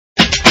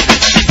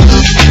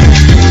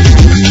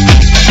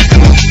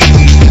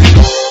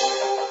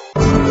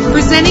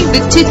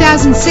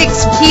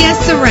2006 Kia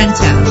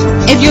Sorento.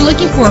 If you're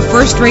looking for a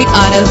first-rate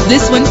auto,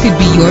 this one could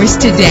be yours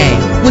today.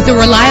 With a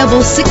reliable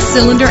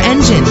 6-cylinder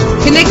engine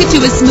connected to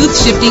a smooth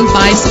shifting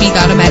 5-speed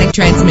automatic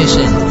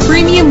transmission.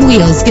 Premium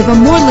wheels give a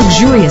more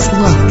luxurious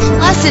look.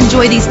 Plus,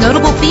 enjoy these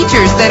notable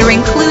features that are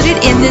included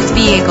in this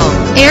vehicle: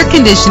 air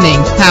conditioning,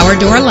 power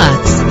door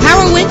locks,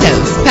 power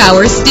windows,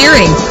 power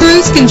steering,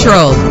 cruise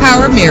control,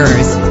 power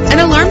mirrors,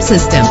 an alarm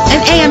system,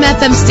 an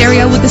AM/FM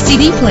stereo with a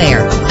CD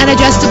player, an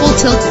adjustable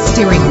tilt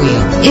steering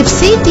wheel. If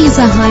safety is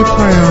a high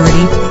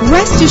priority,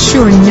 rest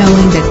assured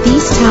knowing that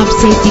these top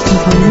safety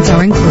components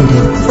are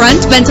included: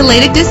 front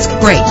ventilated disc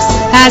brakes,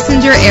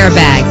 passenger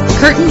airbag,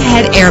 curtain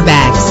head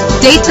airbags,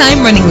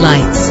 daytime running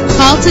lights.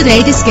 Call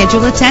today to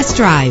schedule a test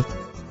drive.